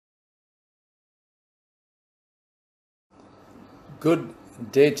Good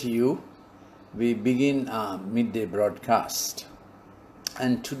day to you. We begin our midday broadcast,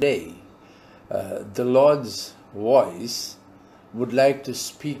 and today the Lord's voice would like to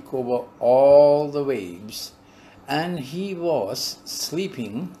speak over all the waves, and he was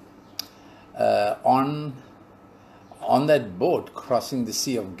sleeping on that boat crossing the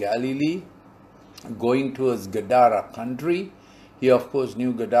Sea of Galilee, going towards Gadara country. He of course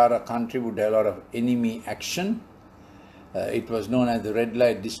knew Gadara country would have a lot of enemy action. It was known as the red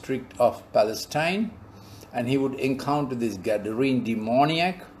light district of Palestine, and he would encounter this Gadarene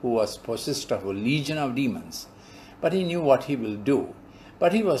demoniac who was possessed of a legion of demons. But he knew what he will do.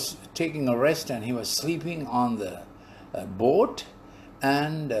 But he was taking a rest and he was sleeping on the boat,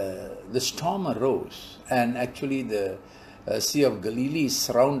 and the storm arose. And actually the Sea of Galilee is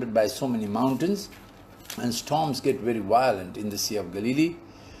surrounded by so many mountains, and storms get very violent in the Sea of Galilee.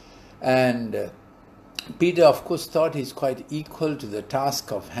 And Peter, of course, thought he's quite equal to the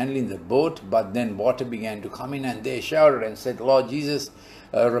task of handling the boat, but then water began to come in, and they shouted and said, "Lord Jesus,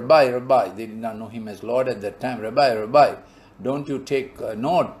 Rabbi, Rabbi." They did not know him as Lord at that time. "Rabbi, Rabbi, don't you take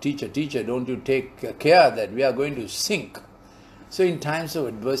note, teacher, don't you take care that we are going to sink?" So in times of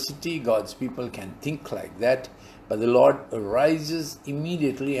adversity, God's people can think like that, but the Lord arises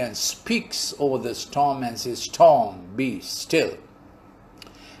immediately and speaks over the storm and says, "Storm, be still."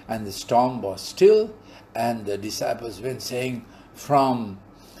 And the storm was still, and the disciples went saying, from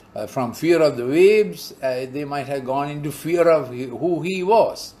fear of the waves, they might have gone into fear of who he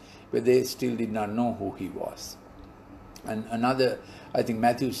was, but they still did not know who he was. And another, I think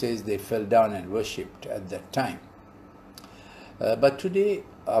Matthew says, they fell down and worshipped at that time. But today,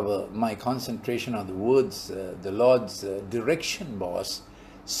 my concentration on the words, the Lord's direction was,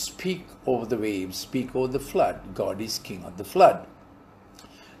 speak over the waves, speak over the flood. God is king of the flood.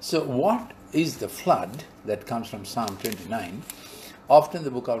 So what is the flood that comes from Psalm 29? Often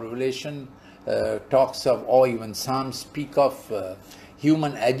the book of Revelation talks of, or even Psalms speak of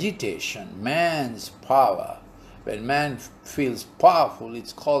human agitation, man's power. When man feels powerful,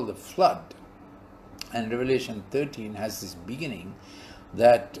 it's called the flood. And Revelation 13 has this beginning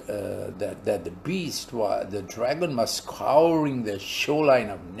that the beast, the dragon, was scouring the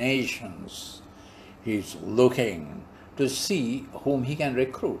shoreline of nations. He's looking to see whom he can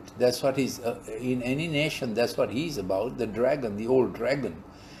recruit. That's what he's, in any nation, that's what he's about, the dragon, the old dragon.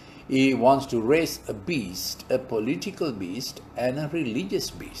 He wants to raise a beast, a political beast and a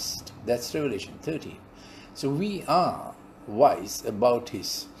religious beast. That's Revelation 13. So we are wise about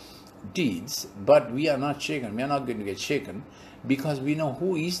his deeds, but we are not shaken. We are not going to get shaken, because we know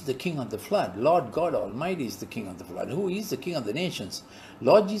who is the king of the flood. Lord God Almighty is the king of the flood. Who is the king of the nations?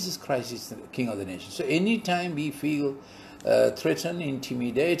 Lord Jesus Christ is the king of the nations. So anytime we feel threatened,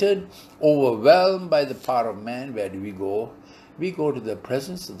 intimidated, overwhelmed by the power of man, where do we go? We go to the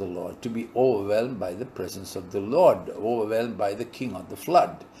presence of the Lord, to be overwhelmed by the presence of the Lord, overwhelmed by the king of the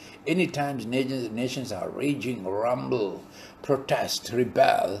flood. Anytime nations are raging, rumble, protest,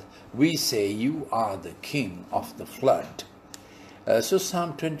 rebel, we say, "You are the king of the flood." So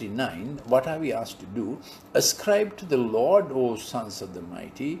Psalm 29, what are we asked to do? Ascribe to the Lord, O sons of the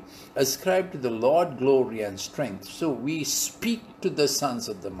mighty. Ascribe to the Lord glory and strength. So we speak to the sons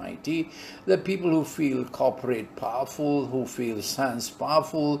of the mighty, the people who feel corporate powerful, who feel science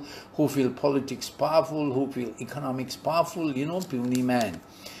powerful, who feel politics powerful, who feel economics powerful. Puny man.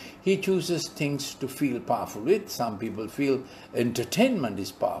 He chooses things to feel powerful with. Some people feel entertainment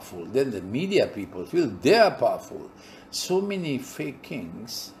is powerful. Then the media people feel they are powerful. So many fake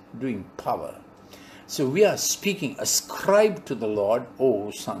kings doing power. So we are speaking, ascribe to the Lord, O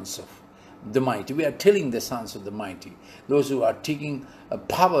sons of the mighty. We are telling the sons of the mighty, those who are taking a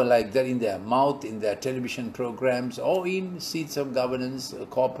power like that in their mouth, in their television programs, or in seats of governance,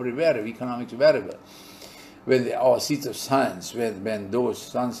 corporate, wherever, economics, wherever, or seats of science, when those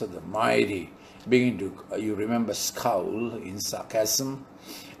sons of the mighty begin to, you remember, scowl in sarcasm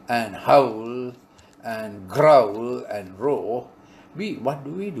and howl and growl and roar, what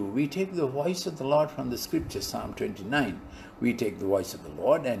do? We take the voice of the Lord from the scripture, Psalm 29. We take the voice of the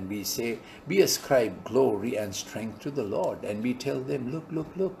Lord and we say, we ascribe glory and strength to the Lord, and we tell them,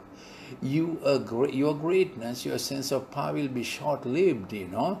 look, your greatness, your sense of power will be short-lived,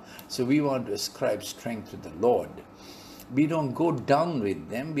 So we want to ascribe strength to the Lord. We don't go down with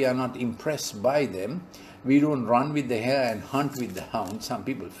them. We are not impressed by them. We don't run with the hare and hunt with the hound. Some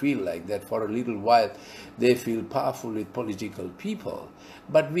people feel like that. For a little while, they feel powerful with political people.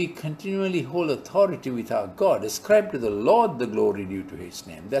 But we continually hold authority with our God. Ascribe to the Lord the glory due to his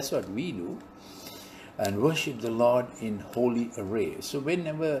name. That's what we do. and worship the Lord in holy array. So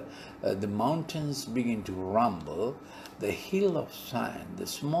whenever the mountains begin to rumble, the hill of Zion, the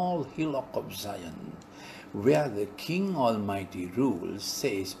small hillock of Zion, where the King Almighty rules,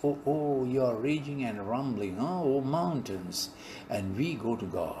 says, oh, you are raging and rumbling, oh mountains, and we go to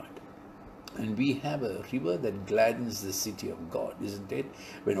God. And we have a river that gladdens the city of God, isn't it?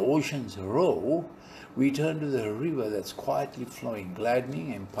 When oceans roar, we turn to the river that's quietly flowing,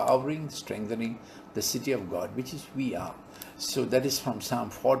 gladdening, empowering, strengthening the city of God, which is we are. So that is from Psalm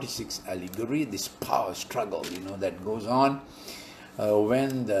 46 allegory, this power struggle, that goes on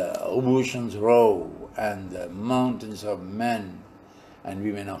when the oceans roar and the mountains of men and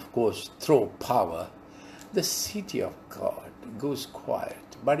women, of course, throw power. The city of God goes quiet,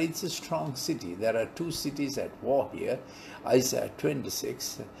 but it's a strong city. There are two cities at war here. Isaiah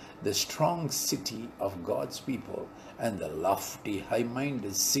 26, the strong city of God's people, and the lofty,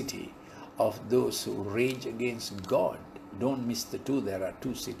 high-minded city of those who rage against God. Don't miss the two. There are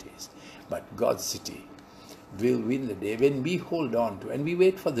two cities, but God's city will win the day when we hold on to and we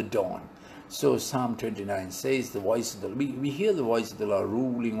wait for the dawn. So Psalm 29 says, the voice of the we hear the voice of the Lord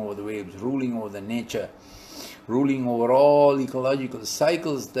ruling over the waves, ruling over the nature, ruling over all ecological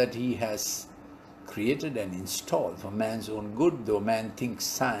cycles that he has created and installed for man's own good. Though man thinks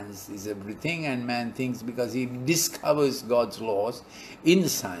science is everything, and man thinks because he discovers God's laws in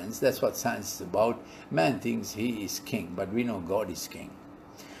science, that's what science is about, man thinks he is king, but we know God is king.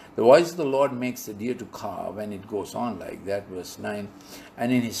 The voice of the Lord makes the deer to calve, and it goes on like that, verse 9.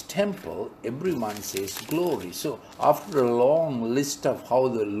 And in his temple, everyone says glory. So after a long list of how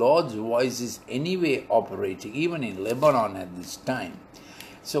the Lord's voice is anyway operating, even in Lebanon at this time.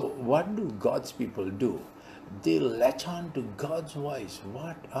 So what do God's people do? They latch on to God's voice.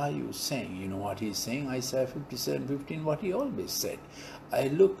 What are you saying? You know what he's saying? Isaiah 57:15, what he always said.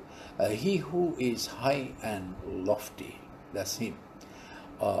 He who is high and lofty, that's him.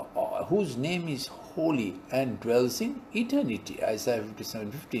 Whose name is holy and dwells in eternity. Isaiah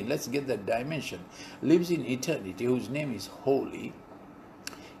 57:15. Let's get that dimension. Lives in eternity, whose name is holy.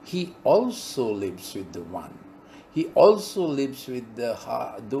 He also lives with the one. He also lives with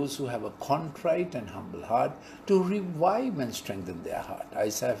those who have a contrite and humble heart, to revive and strengthen their heart.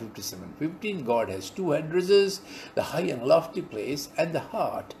 Isaiah 57:15. God has two addresses, the high and lofty place and the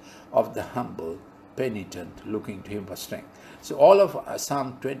heart of the humble penitent, looking to him for strength. So all of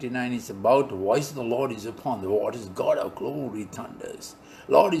Psalm 29 is about the voice of the Lord is upon the waters. God of glory thunders.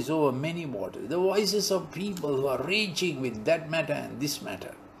 Lord is over many waters. The voices of people who are raging with that matter and this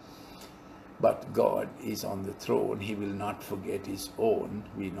matter. But God is on the throne. He will not forget his own.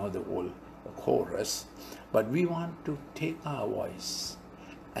 We know the whole chorus. But we want to take our voice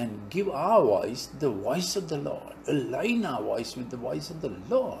and give our voice the voice of the Lord. Align our voice with the voice of the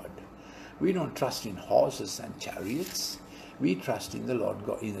Lord. We don't trust in horses and chariots. We trust in the Lord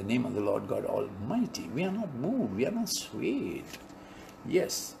God, in the name of the Lord God Almighty. We are not moved. We are not swayed.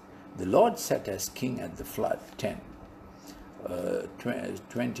 Yes, the Lord sat as king at the flood.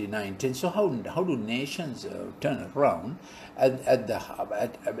 29:10. So how do nations turn around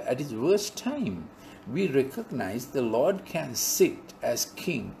at its worst time? We recognize the Lord can sit as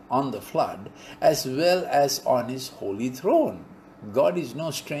king on the flood as well as on his holy throne. God is no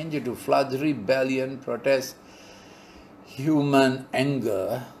stranger to floods, rebellion, protest, human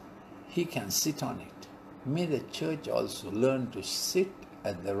anger. He can sit on it. May the church also learn to sit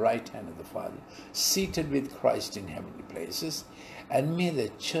at the right hand of the Father, seated with Christ in heavenly places, and may the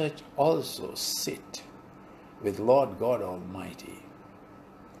church also sit with Lord God Almighty.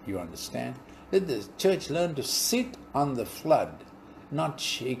 You understand? Let the church learn to sit on the flood, not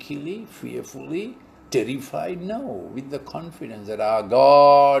shakily, fearfully, terrified, no, with the confidence that our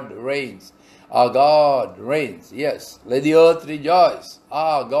God reigns. Our God reigns. Yes, let the earth rejoice.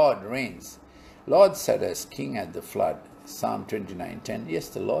 Our God reigns. Lord sat as king at the flood. Psalm 29:10. Yes,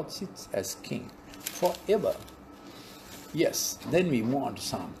 the Lord sits as king forever. Yes, then we move on to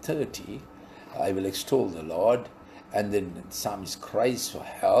Psalm 30. I will extol the Lord. And then the psalmist cries for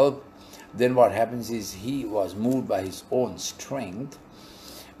help. Then what happens is he was moved by his own strength.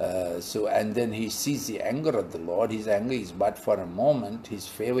 And then he sees the anger of the Lord. His anger is but for a moment. His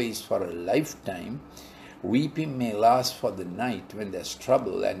favor is for a lifetime. Weeping may last for the night when there's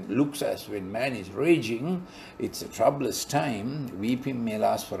trouble, and looks as when man is raging, it's a troublous time. Weeping may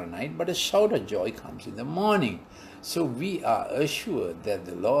last for a night, but a shout of joy comes in the morning. So we are assured that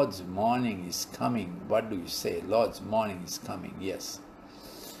the Lord's morning is coming. What do you say? Lord's morning is coming. Yes.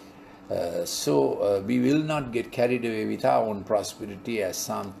 So we will not get carried away with our own prosperity, as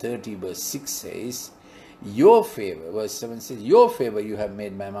Psalm 30 verse 6 says. Your favor, verse 7 says, your favor you have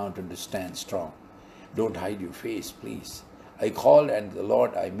made my mountain to stand strong. Don't hide your face, please. I called and the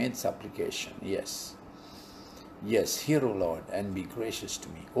Lord, I made supplication. Yes. Yes, hear, O Lord, and be gracious to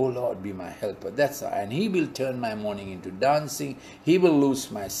me. O Lord, be my helper. That's all. And he will turn my mourning into dancing. He will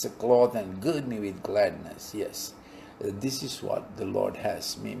loose my sackcloth and gird me with gladness. Yes, this is what the Lord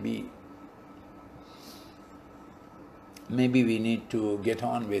has. Maybe we need to get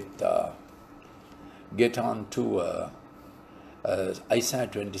on to Isaiah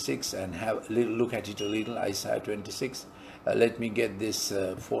 26 and have a little look at it a little. Isaiah 26. Let me get this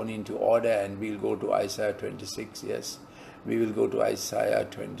phone into order and we'll go to Isaiah 26. Yes, we will go to Isaiah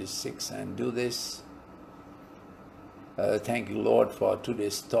 26 and do this. Thank you, Lord, for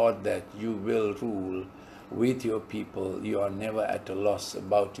today's thought that you will rule with your people. You are never at a loss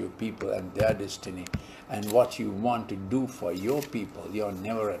about your people and their destiny and what you want to do for your people. You are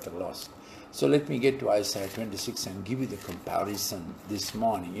never at a loss. So let me get to Isaiah 26 and give you the comparison this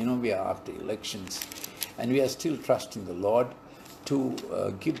morning. You know, we are after elections and we are still trusting the Lord to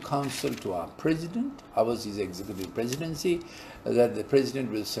give counsel to our president. Ours is executive presidency, that the president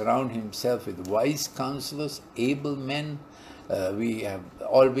will surround himself with wise counselors, able men. We have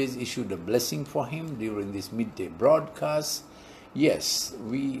always issued a blessing for him during this midday broadcast. Yes,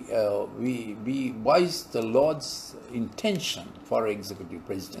 we voice the Lord's intention for executive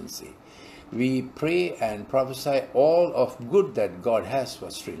presidency. We pray and prophesy all of good that God has for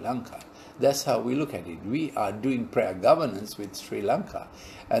Sri Lanka. That's how we look at it. We are doing prayer governance with Sri Lanka.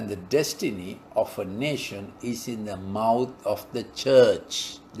 And the destiny of a nation is in the mouth of the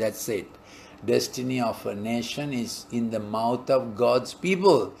church. That's it. Destiny of a nation is in the mouth of God's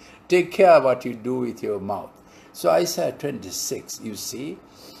people. Take care what you do with your mouth. So Isaiah 26, you see,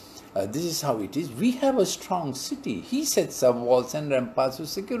 this is how it is. We have a strong city. He sets up walls and ramparts of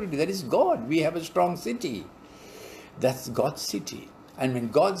security. That is God. We have a strong city. That's God's city. And when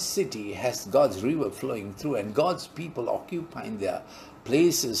God's city has God's river flowing through and God's people occupying their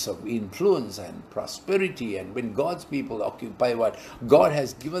places of influence and prosperity, and when God's people occupy what God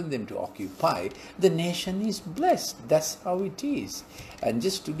has given them to occupy, the nation is blessed. That's how it is. And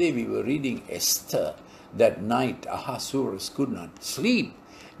just today we were reading Esther. That night Ahasuerus could not sleep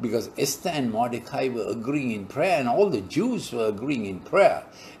because Esther and Mordecai were agreeing in prayer and all the Jews were agreeing in prayer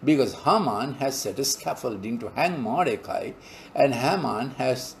because Haman has set a scaffolding to hang Mordecai, and Haman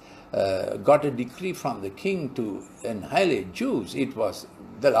has got a decree from the king to annihilate Jews. It was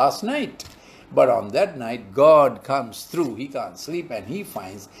the last night. But on that night, God comes through. He can't sleep and he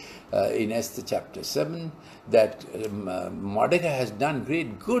finds in Esther chapter 7 that Mordecai has done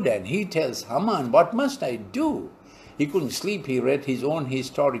great good, and he tells Haman, what must I do? He couldn't sleep. He read his own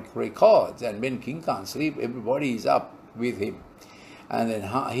historic records, and when king can't sleep, everybody is up with him. And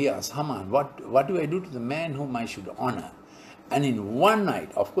then he asks Haman, what do I do to the man whom I should honor? And in one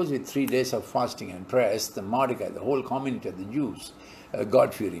night, of course with 3 days of fasting and prayer, Esther, Mordecai, the whole community of the Jews,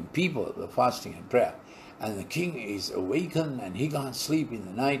 God-fearing people, were fasting and prayer. And the king is awakened and he can't sleep in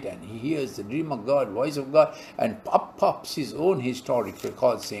the night, and he hears the dream of God, voice of God, and pops his own historic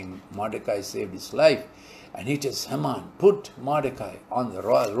record saying Mordecai saved his life. And he tells Haman, put Mordecai on the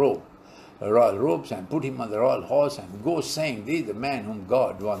royal robes and put him on the royal horse and go saying, this is the man whom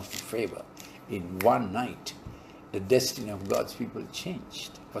God wants to favor. In one night, the destiny of God's people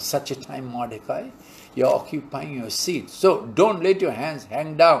changed. For such a time, Mordecai, you're occupying your seat. So don't let your hands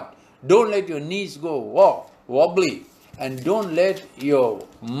hang down. Don't let your knees go wobbly. And don't let your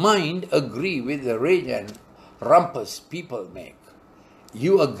mind agree with the rage and rumpus people make.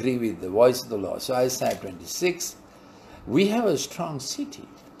 You agree with the voice of the Lord. So Isaiah 26, we have a strong city.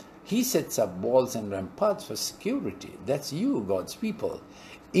 He sets up walls and ramparts for security. That's you, God's people.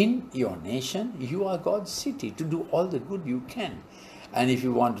 In your nation, you are God's city to do all the good you can. And if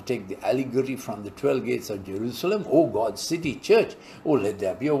you want to take the allegory from the 12 gates of Jerusalem, oh, God's city church, oh, let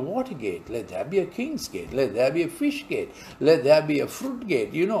there be a water gate, let there be a king's gate, let there be a fish gate, let there be a fruit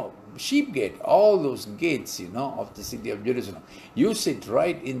gate, sheep gate, all those gates, of the city of Jerusalem. You sit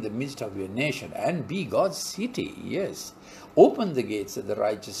right in the midst of your nation and be God's city, yes. Open the gates that the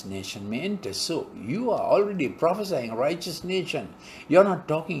righteous nation may enter. So you are already prophesying a righteous nation. You're not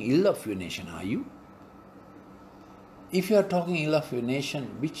talking ill of your nation, are you? If you are talking ill of your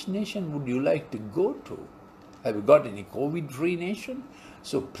nation, which nation would you like to go to? Have you got any COVID-free nation?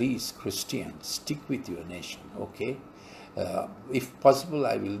 So please, Christians, stick with your nation, okay? If possible,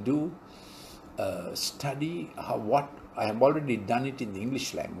 I will do study what I have already done it in the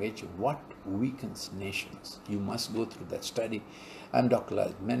English language. What weakens nations? You must go through that study. I'm Dr.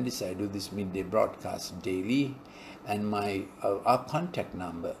 Lalith Mendis. I do this midday broadcast daily, and our contact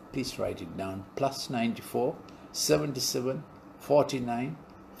number, please write it down: +94 77 49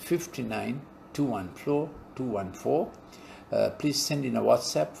 59 214. Please send in a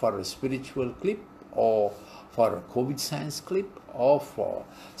WhatsApp for a spiritual clip, or for a COVID science clip, or for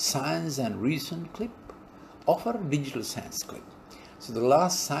science and reason clip, or for a digital science clip. So the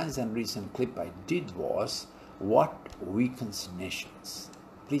last science and reason clip I did was what weakens nations.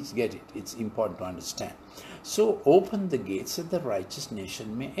 Please get it. It's important to understand. So open the gates that the righteous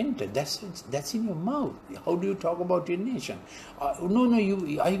nation may enter. That's in your mouth. How do you talk about your nation? No, are you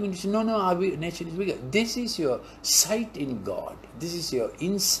going to say, no, our nation is bigger? This is your sight in God. This is your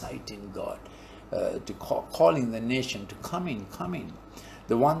insight in God. Calling the nation to come in.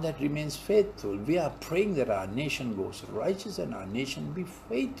 The one that remains faithful. We are praying that our nation goes righteous and our nation be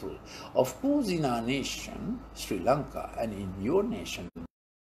faithful. Of course, in our nation, Sri Lanka, and in your nation,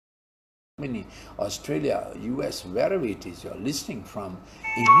 Australia, US, wherever it is you're listening from,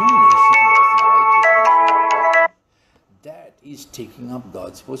 in your nation, there's the righteousness of God that is taking up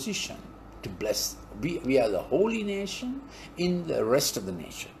God's position to bless. We are the holy nation in the rest of the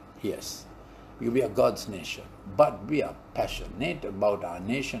nation. Yes, we are God's nation, but we are passionate about our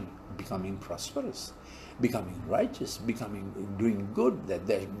nation becoming prosperous, becoming righteous, doing good, that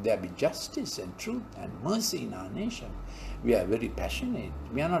there be justice and truth and mercy in our nation. We are very passionate.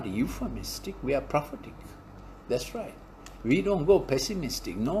 We are not euphemistic, we are prophetic. That's right. We don't go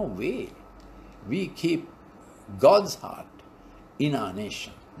pessimistic, no way. We keep God's heart in our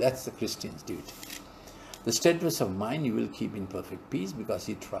nation. That's the Christian's duty. The steadfast of mind you will keep in perfect peace, because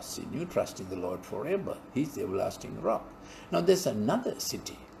he trusts in you. Trust in the Lord forever. He's the everlasting rock. Now there's another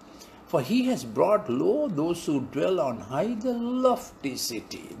city. For he has brought low those who dwell on high, the lofty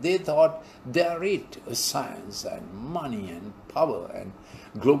city. They thought they're it, science and money and power and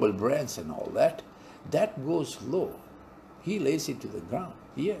global brands and all that. That goes low. He lays it to the ground.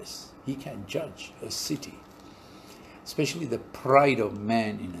 Yes, he can judge a city, especially the pride of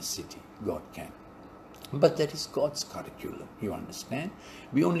man in a city. God can. But that is God's curriculum, you understand?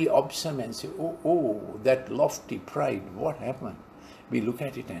 We only observe and say, oh, that lofty pride, what happened? We look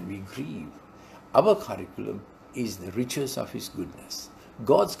at it and we grieve. Our curriculum is the riches of his goodness.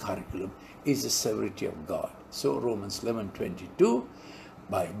 God's curriculum is the severity of God. So Romans 11:22,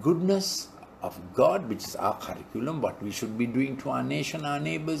 by goodness of God, which is our curriculum, what we should be doing to our nation, our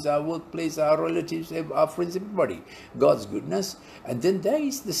neighbors, our workplace, our relatives, our friends, everybody. God's goodness. And then there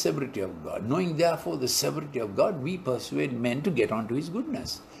is the severity of God. Knowing therefore the severity of God, we persuade men to get onto his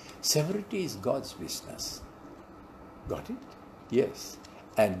goodness. Severity is God's business. Got it? Yes.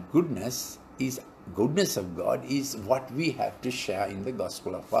 And goodness of God is what we have to share in the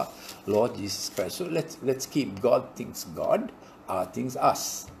gospel of our Lord Jesus Christ. So let's keep God things God, our things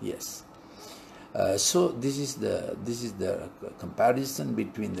us. Yes. So this is the comparison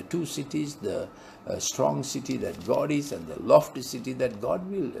between the two cities, the strong city that God is and the lofty city that God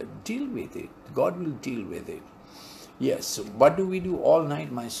will deal with it. God will deal with it. Yes, so what do we do all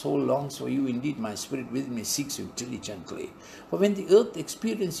night? My soul longs for you, indeed my spirit within me seeks you diligently. For when the earth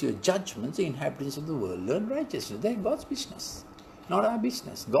experiences your judgments, the inhabitants of the world learn righteousness. They're God's business, not our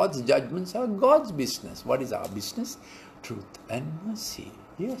business. God's judgments are God's business. What is our business? Truth and mercy.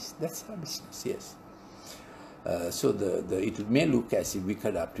 Yes, that's our business, yes. So it may look as if we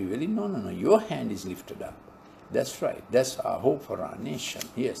cut up to you. No, your hand is lifted up. That's right. That's our hope for our nation.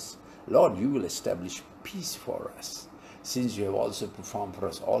 Yes. Lord, you will establish peace for us, since you have also performed for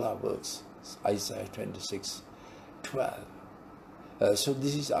us all our works. Isaiah 26:12. So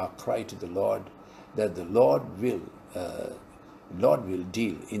this is our cry to the Lord, that the Lord will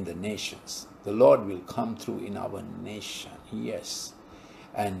deal in the nations. The Lord will come through in our nation. Yes.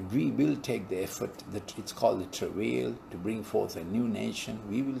 And we will take the effort, that it's called the travail, to bring forth a new nation.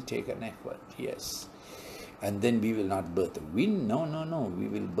 We will take an effort, yes. And then we will not birth a wind. No. We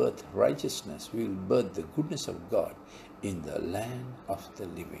will birth righteousness. We will birth the goodness of God in the land of the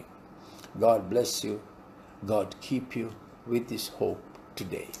living. God bless you. God keep you with this hope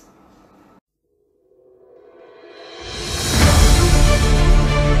today.